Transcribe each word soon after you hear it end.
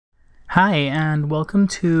Hi, and welcome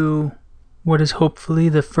to what is hopefully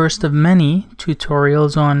the first of many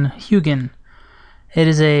tutorials on Hugin. It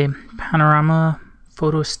is a panorama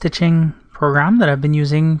photo stitching program that I've been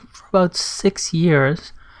using for about 6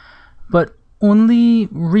 years, but only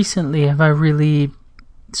recently have I really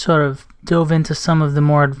sort of dove into some of the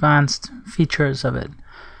more advanced features of it.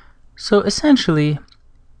 So essentially,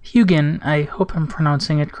 Hugin, I hope I'm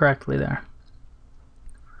pronouncing it correctly there.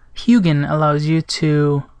 Hugin allows you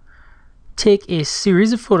to take a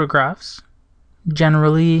series of photographs,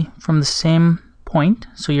 generally from the same point,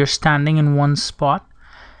 so you're standing in one spot,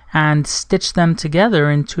 and stitch them together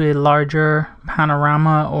into a larger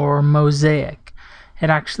panorama or mosaic. It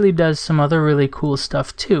actually does some other really cool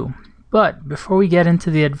stuff too. But before we get into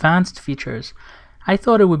the advanced features, I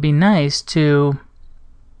thought it would be nice to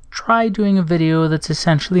try doing a video that's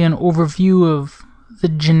essentially an overview of the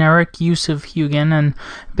generic use of Hugin and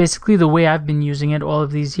basically the way I've been using it all of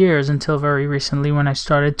these years until very recently when I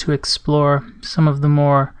started to explore some of the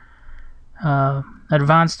more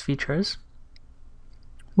advanced features,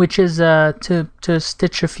 which is to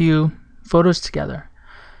stitch a few photos together.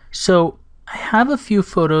 So I have a few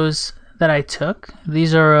photos that I took.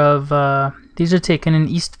 These are taken in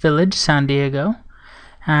East Village, San Diego,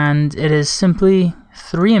 and it is simply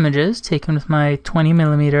 3 images taken with my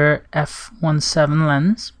 20mm f1.7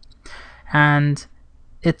 lens, and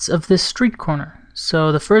it's of this street corner.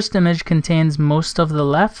 So the first image contains most of the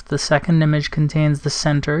left, the second image contains the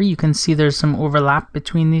center. You can see there's some overlap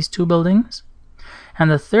between these two buildings, and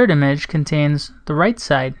the third image contains the right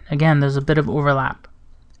side. Again, there's a bit of overlap.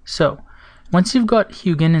 So once you've got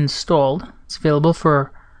Hugin installed, it's available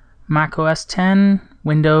for Mac OS X,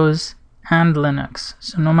 Windows, and Linux.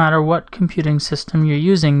 So no matter what computing system you're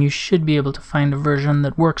using, you should be able to find a version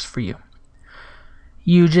that works for you.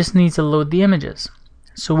 You just need to load the images.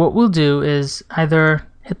 So what we'll do is either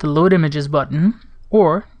hit the load images button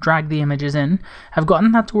or drag the images in. I've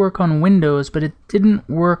gotten that to work on Windows, but it didn't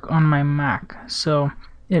work on my Mac. So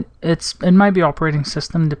it might be operating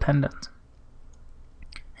system dependent.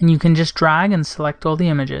 And you can just drag and select all the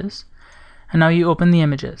images. And now you open the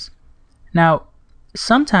images. Now,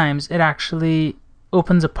 sometimes it actually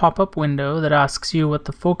opens a pop-up window that asks you what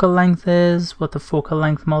the focal length is, what the focal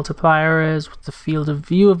length multiplier is, what the field of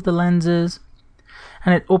view of the lens is.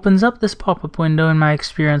 And it opens up this pop-up window, in my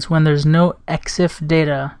experience, when there's no EXIF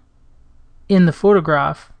data in the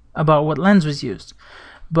photograph about what lens was used.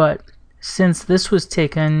 But since this was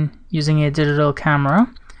taken using a digital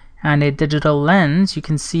camera and a digital lens, you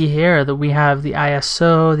can see here that we have the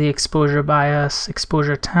ISO, the exposure bias,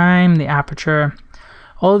 exposure time, the aperture,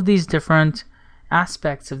 all of these different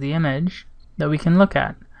aspects of the image that we can look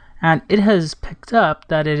at. And it has picked up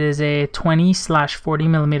that it is a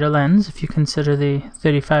 20/40mm lens, if you consider the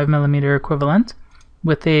 35mm equivalent,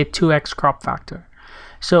 with a 2x crop factor.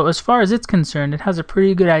 So as far as it's concerned, it has a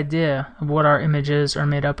pretty good idea of what our images are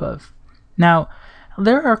made up of. Now,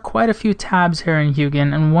 there are quite a few tabs here in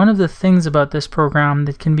Hugin, and one of the things about this program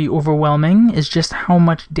that can be overwhelming is just how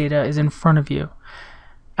much data is in front of you.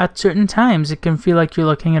 At certain times, it can feel like you're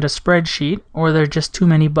looking at a spreadsheet, or there are just too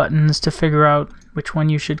many buttons to figure out which one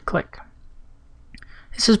you should click.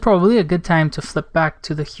 This is probably a good time to flip back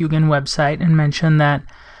to the Hugin website and mention that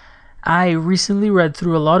I recently read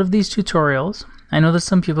through a lot of these tutorials. I know that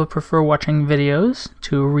some people prefer watching videos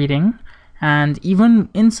to reading, and even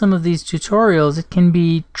in some of these tutorials, it can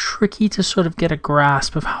be tricky to sort of get a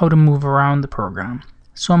grasp of how to move around the program.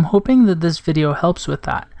 So I'm hoping that this video helps with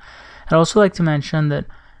that. I'd also like to mention that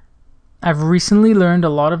I've recently learned a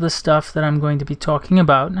lot of the stuff that I'm going to be talking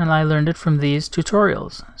about, and I learned it from these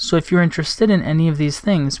tutorials. So if you're interested in any of these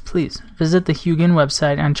things, please visit the Hugin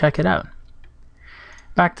website and check it out.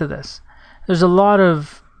 Back to this. There's a lot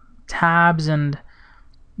of tabs and,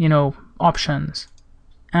 options.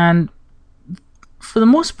 And for the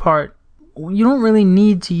most part, you don't really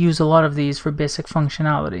need to use a lot of these for basic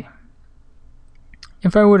functionality.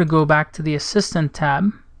 If I were to go back to the Assistant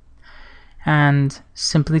tab and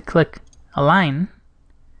simply click Align,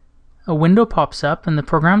 a window pops up and the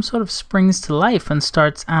program sort of springs to life and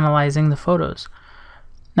starts analyzing the photos.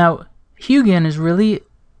 Now, Hugin is really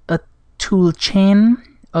a tool chain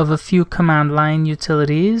of a few command line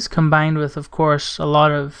utilities combined with, of course, a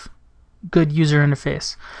lot of good user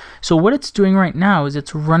interface. So what it's doing right now is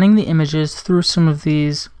it's running the images through some of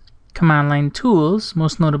these command line tools,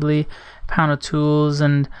 most notably Panotools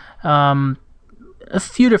and a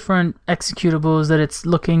few different executables that it's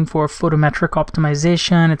looking for photometric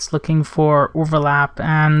optimization, it's looking for overlap,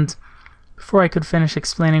 and before I could finish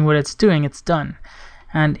explaining what it's doing, it's done.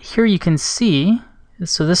 And here you can see,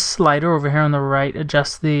 so this slider over here on the right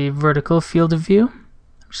adjusts the vertical field of view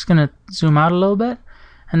just going to zoom out a little bit.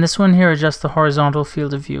 And this one here is just the horizontal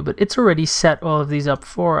field of view, but it's already set all of these up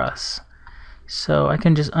for us. So I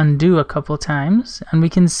can just undo a couple times, and we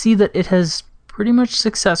can see that it has pretty much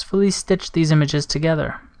successfully stitched these images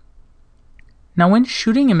together. Now when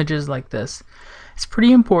shooting images like this, it's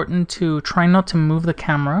pretty important to try not to move the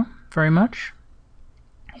camera very much.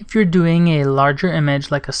 If you're doing a larger image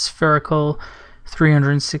like a spherical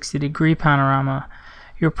 360-degree panorama,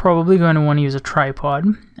 you're probably going to want to use a tripod.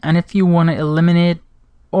 And if you want to eliminate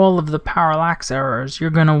all of the parallax errors, you're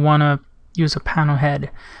going to want to use a pano head.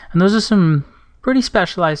 And those are some pretty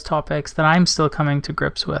specialized topics that I'm still coming to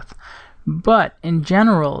grips with. But in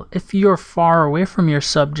general, if you're far away from your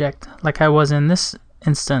subject, like I was in this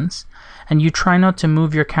instance, and you try not to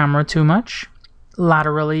move your camera too much,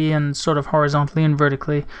 laterally and sort of horizontally and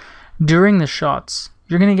vertically, during the shots,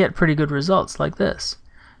 you're going to get pretty good results like this.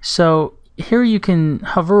 So here you can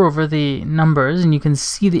hover over the numbers and you can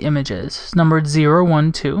see the images, numbered 0,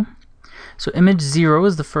 1, 2. So image 0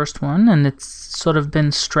 is the first one, and it's sort of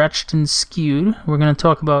been stretched and skewed. We're going to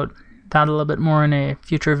talk about that a little bit more in a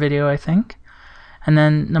future video, I think. And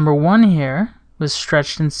then number 1 here was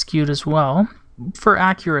stretched and skewed as well. For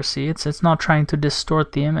accuracy, it's not trying to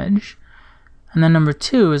distort the image. And then number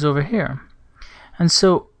 2 is over here. And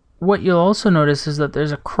so what you'll also notice is that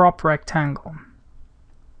there's a crop rectangle.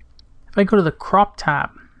 If I go to the crop tab,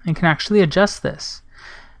 I can actually adjust this.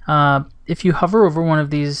 If you hover over one of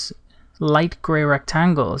these light gray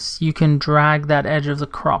rectangles, you can drag that edge of the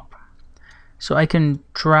crop. So I can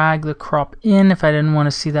drag the crop in if I didn't want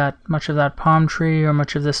to see that much of that palm tree or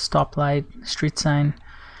much of this stoplight, street sign.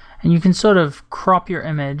 And you can sort of crop your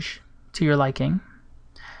image to your liking.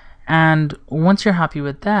 And once you're happy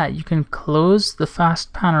with that, you can close the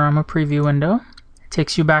fast panorama preview window. It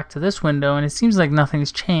takes you back to this window, and it seems like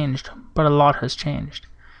nothing's changed, but a lot has changed.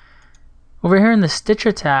 Over here in the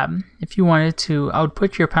Stitcher tab, if you wanted to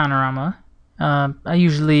output your panorama, I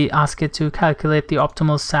usually ask it to calculate the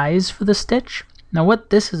optimal size for the stitch. Now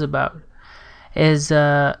what this is about is,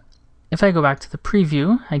 if I go back to the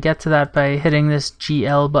preview, I get to that by hitting this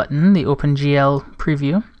GL button, the OpenGL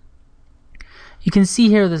preview. You can see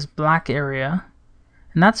here this black area,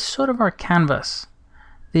 and that's sort of our canvas.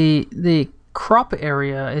 The crop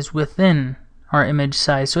area is within our image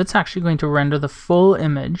size, so it's actually going to render the full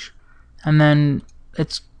image, and then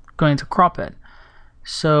it's going to crop it.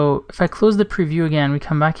 So if I close the preview again, we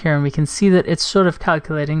come back here and we can see that it's sort of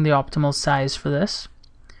calculating the optimal size for this.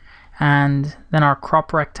 And then our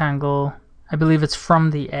crop rectangle, I believe it's from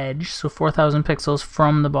the edge, so 4000 pixels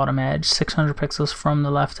from the bottom edge, 600 pixels from the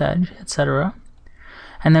left edge, etc.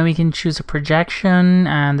 And then we can choose a projection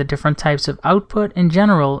and the different types of output. In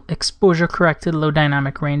general, exposure corrected low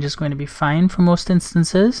dynamic range is going to be fine for most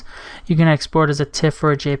instances. You can export as a TIFF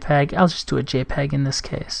or a JPEG. I'll just do a JPEG in this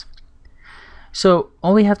case. So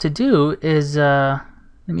all we have to do is, let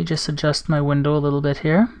me just adjust my window a little bit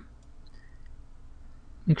here.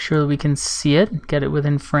 Make sure that we can see it, get it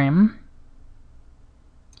within frame.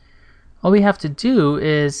 All we have to do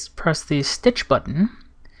is press the stitch button,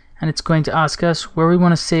 and it's going to ask us where we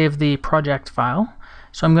want to save the project file.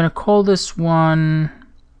 So I'm going to call this one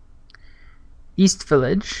East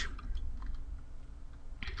Village.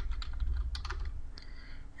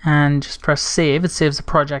 And just press save. It saves the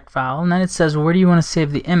project file, and then it says, where do you want to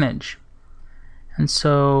save the image? And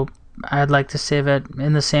so I'd like to save it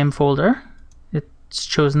in the same folder. It's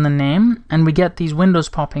chosen the name, and we get these windows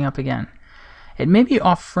popping up again. It may be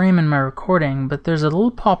off frame in my recording, but there's a little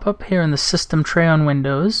pop-up here in the system tray on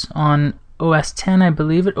Windows. On OS X, I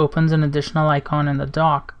believe it opens an additional icon in the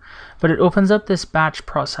dock, but it opens up this batch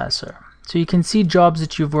processor. So you can see jobs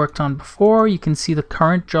that you've worked on before, you can see the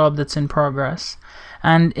current job that's in progress,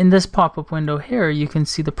 and in this pop-up window here, you can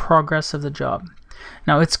see the progress of the job.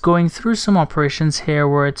 Now it's going through some operations here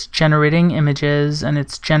where it's generating images and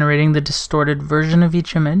it's generating the distorted version of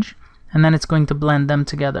each image, and then it's going to blend them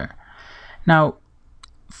together. Now,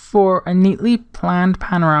 for a neatly planned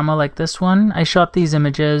panorama like this one, I shot these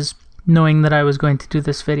images knowing that I was going to do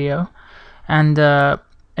this video. And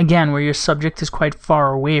again, where your subject is quite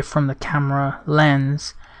far away from the camera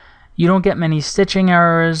lens, you don't get many stitching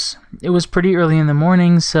errors. It was pretty early in the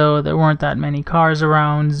morning, so there weren't that many cars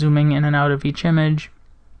around zooming in and out of each image.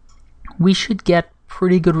 We should get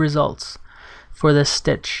pretty good results for this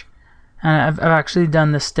stitch. And I've actually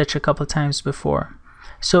done this stitch a couple of times before.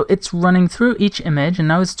 So it's running through each image, and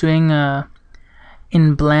now it's doing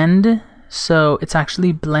in blend, so it's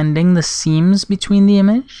actually blending the seams between the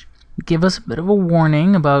image. Give us a bit of a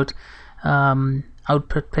warning about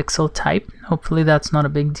output pixel type. Hopefully that's not a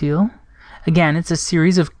big deal. Again, it's a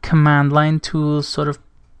series of command line tools sort of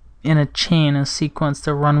in a chain, a sequence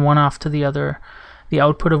to run one after the other. The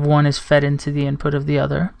output of one is fed into the input of the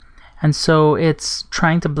other. And so it's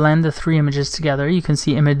trying to blend the three images together. You can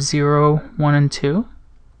see image 0, 1, and 2.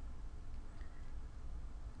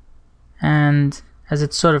 And as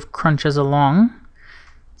it sort of crunches along,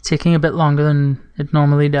 taking a bit longer than it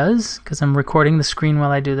normally does because I'm recording the screen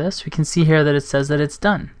while I do this, we can see here that it says that it's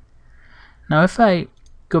done. Now if I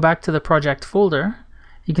go back to the project folder,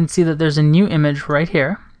 you can see that there's a new image right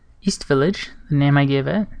here, East Village, the name I gave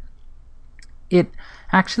it. It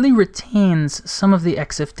actually retains some of the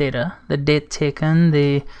EXIF data, the date taken,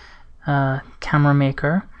 the camera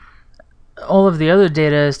maker. All of the other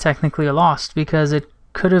data is technically lost because it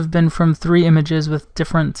could have been from 3 images with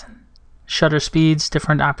different shutter speeds,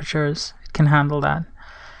 different apertures. It can handle that.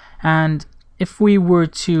 And if we were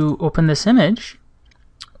to open this image,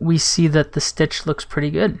 we see that the stitch looks pretty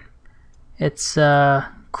good. It's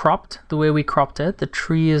cropped the way we cropped it. The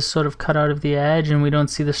tree is sort of cut out of the edge and we don't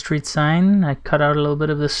see the street sign. I cut out a little bit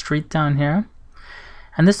of the street down here.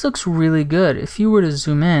 And this looks really good. If you were to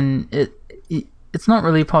zoom in, it's not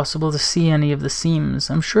really possible to see any of the seams.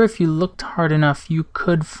 I'm sure if you looked hard enough, you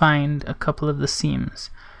could find a couple of the seams.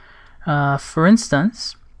 For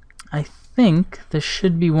instance, I think there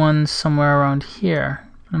should be one somewhere around here.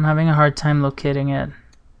 I'm having a hard time locating it.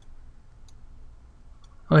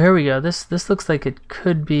 Oh, here we go. This looks like it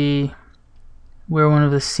could be where one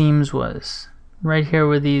of the seams was. Right here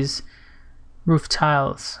where these roof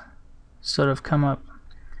tiles sort of come up.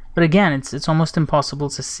 But again, it's almost impossible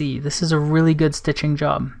to see. This is a really good stitching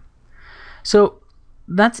job. So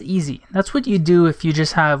that's easy. That's what you do if you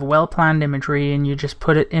just have well-planned imagery and you just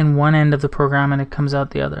put it in one end of the program and it comes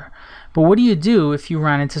out the other. But what do you do if you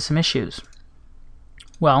run into some issues?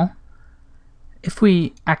 Well, if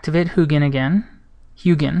we activate Hugin again,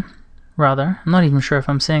 I'm not even sure if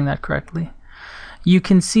I'm saying that correctly, you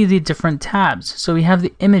can see the different tabs. So we have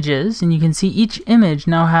the images, and you can see each image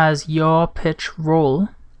now has yaw, pitch, roll,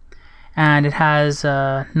 and it has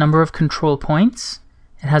a number of control points.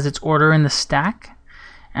 It has its order in the stack,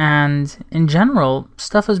 and in general,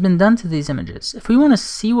 stuff has been done to these images. If we want to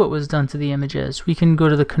see what was done to the images, we can go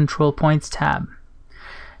to the control points tab.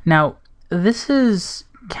 Now, this is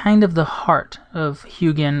kind of the heart of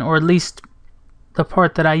Hugin, or at least the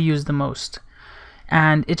part that I use the most.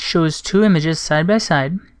 And it shows 2 images side by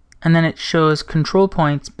side, and then it shows control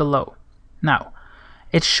points below. Now,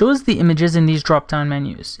 it shows the images in these drop-down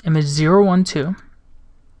menus. Image 0, 1, 2.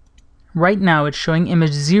 Right now it's showing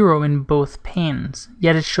image 0 in both panes,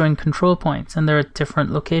 yet it's showing control points, and they're at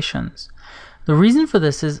different locations. The reason for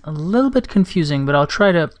this is a little bit confusing, but I'll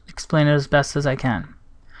try to explain it as best as I can.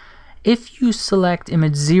 If you select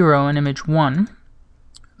image 0 and image 1,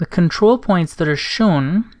 the control points that are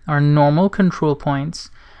shown are normal control points,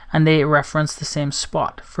 and they reference the same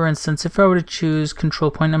spot. For instance, if I were to choose control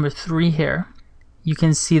point number 3 here, you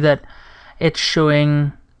can see that it's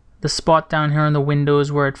showing the spot down here in the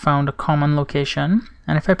windows where it found a common location.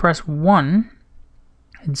 And if I press 1,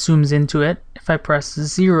 it zooms into it. If I press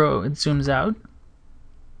 0, it zooms out.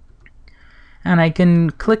 And I can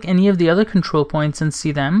click any of the other control points and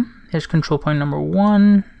see them. Here's control point number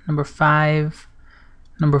 1, number 5,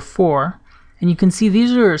 number 4, and you can see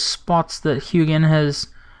these are spots that Hugin has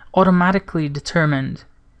automatically determined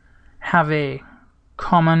have a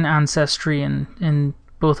common ancestry in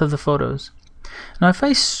both of the photos. Now if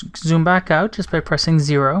I zoom back out just by pressing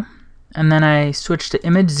 0, and then I switch to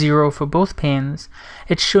image 0 for both panes,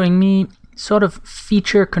 it's showing me sort of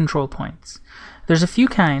feature control points. There's a few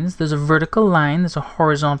kinds. There's a vertical line, there's a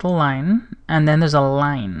horizontal line, and then there's a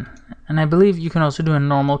line. And I believe you can also do a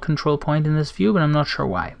normal control point in this view, but I'm not sure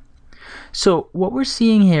why. So what we're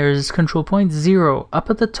seeing here is control point 0 up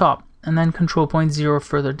at the top, and then control point 0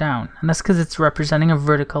 further down. And that's because it's representing a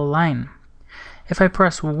vertical line. If I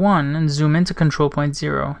press 1 and zoom into control point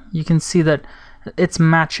 0, you can see that it's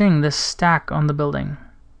matching this stack on the building.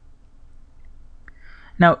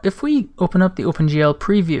 Now, if we open up the OpenGL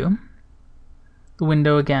preview, the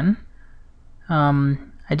window again,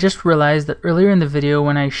 I just realized that earlier in the video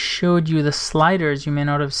when I showed you the sliders, you may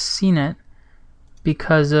not have seen it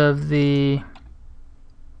because of the...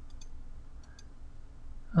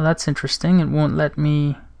 Well, that's interesting. It won't let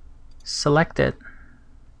me select it.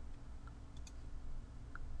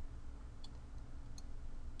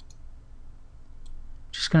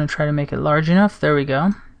 Just going to try to make it large enough. There we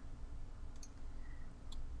go.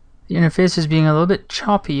 The interface is being a little bit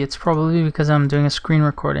choppy. It's probably because I'm doing a screen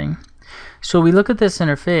recording. So we look at this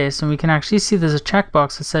interface and we can actually see there's a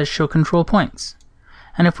checkbox that says show control points.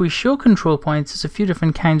 And if we show control points, there's a few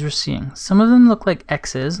different kinds we're seeing. Some of them look like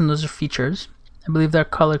X's, and those are features. I believe they're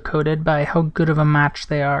color coded by how good of a match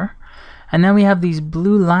they are. And then we have these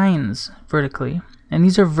blue lines vertically, and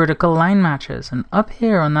these are vertical line matches. And up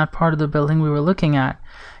here on that part of the building we were looking at,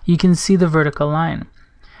 you can see the vertical line.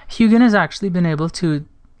 Hugin has actually been able to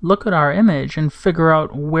look at our image and figure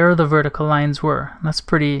out where the vertical lines were. That's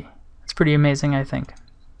pretty amazing, I think.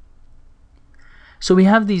 So we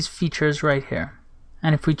have these features right here.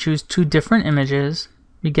 And if we choose two different images,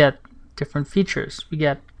 we get different features. We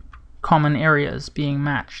get common areas being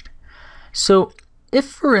matched. So if,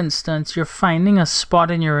 for instance, you're finding a spot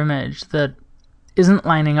in your image that isn't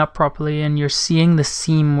lining up properly and you're seeing the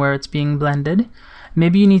seam where it's being blended,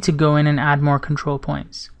 maybe you need to go in and add more control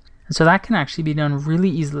points. And so that can actually be done really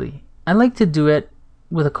easily. I like to do it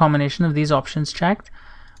with a combination of these options checked.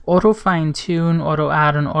 Auto fine tune, auto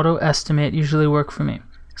add, and auto estimate usually work for me.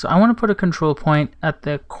 So I want to put a control point at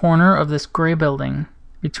the corner of this gray building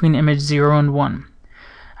between image 0 and 1.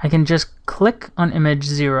 I can just click on image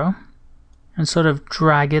 0 and sort of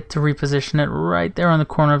drag it to reposition it right there on the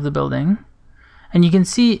corner of the building. And you can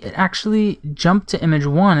see it actually jumped to image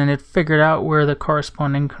 1 and it figured out where the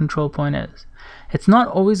corresponding control point is. It's not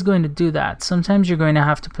always going to do that. Sometimes you're going to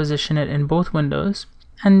have to position it in both windows,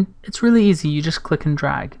 and it's really easy. You just click and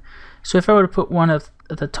drag. So if I were to put one at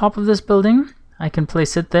the top of this building, I can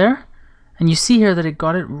place it there, and you see here that it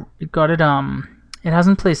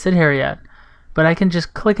hasn't placed it here yet, but I can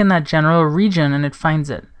just click in that general region and it finds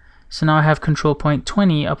it. So now I have control point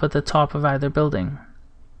 20 up at the top of either building.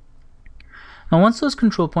 Now once those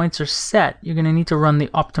control points are set, you're going to need to run the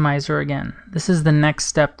optimizer again. This is the next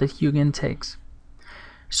step that Hugin takes.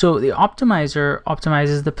 So the optimizer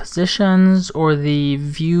optimizes the positions or the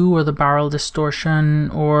view or the barrel distortion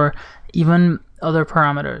or even other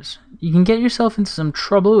parameters. You can get yourself into some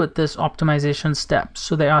trouble with this optimization step,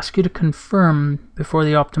 so they ask you to confirm before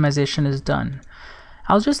the optimization is done.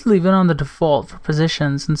 I'll just leave it on the default for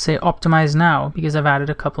positions and say optimize now because I've added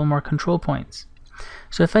a couple more control points.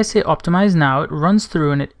 So if I say optimize now, it runs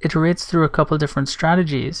through and it iterates through a couple different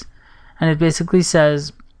strategies, and it basically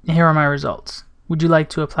says, here are my results. Would you like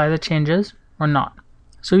to apply the changes or not?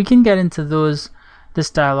 So we can get into this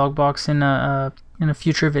dialog box in a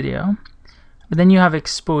future video. But then you have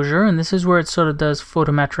exposure, and this is where it sort of does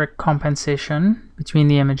photometric compensation between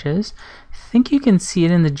the images. I think you can see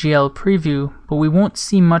it in the GL preview, but we won't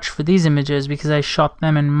see much for these images because I shot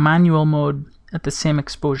them in manual mode at the same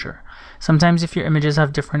exposure. Sometimes if your images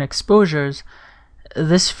have different exposures,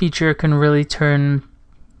 this feature can really turn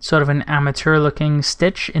sort of an amateur looking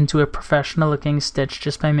stitch into a professional looking stitch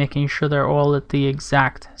just by making sure they're all at the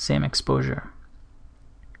exact same exposure.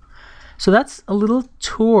 So that's a little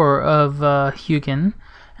tour of Hugin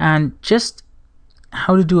and just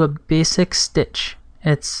how to do a basic stitch.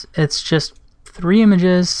 It's just 3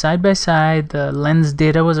 images side by side. The lens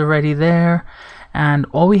data was already there, and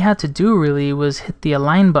all we had to do really was hit the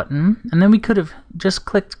align button, and then we could have just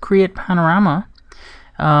clicked create panorama.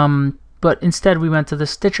 But instead we went to the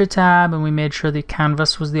Stitcher tab and we made sure the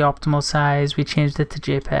canvas was the optimal size. We changed it to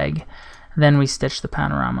JPEG. Then we stitched the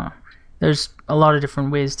panorama. There's a lot of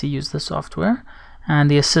different ways to use the software, and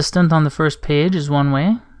the assistant on the first page is one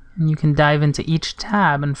way, and you can dive into each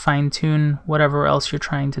tab and fine-tune whatever else you're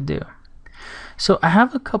trying to do. So I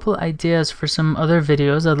have a couple ideas for some other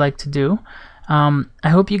videos I'd like to do. I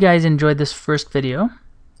hope you guys enjoyed this first video,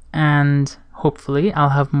 and hopefully I'll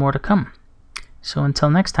have more to come. So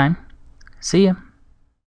until next time, see ya.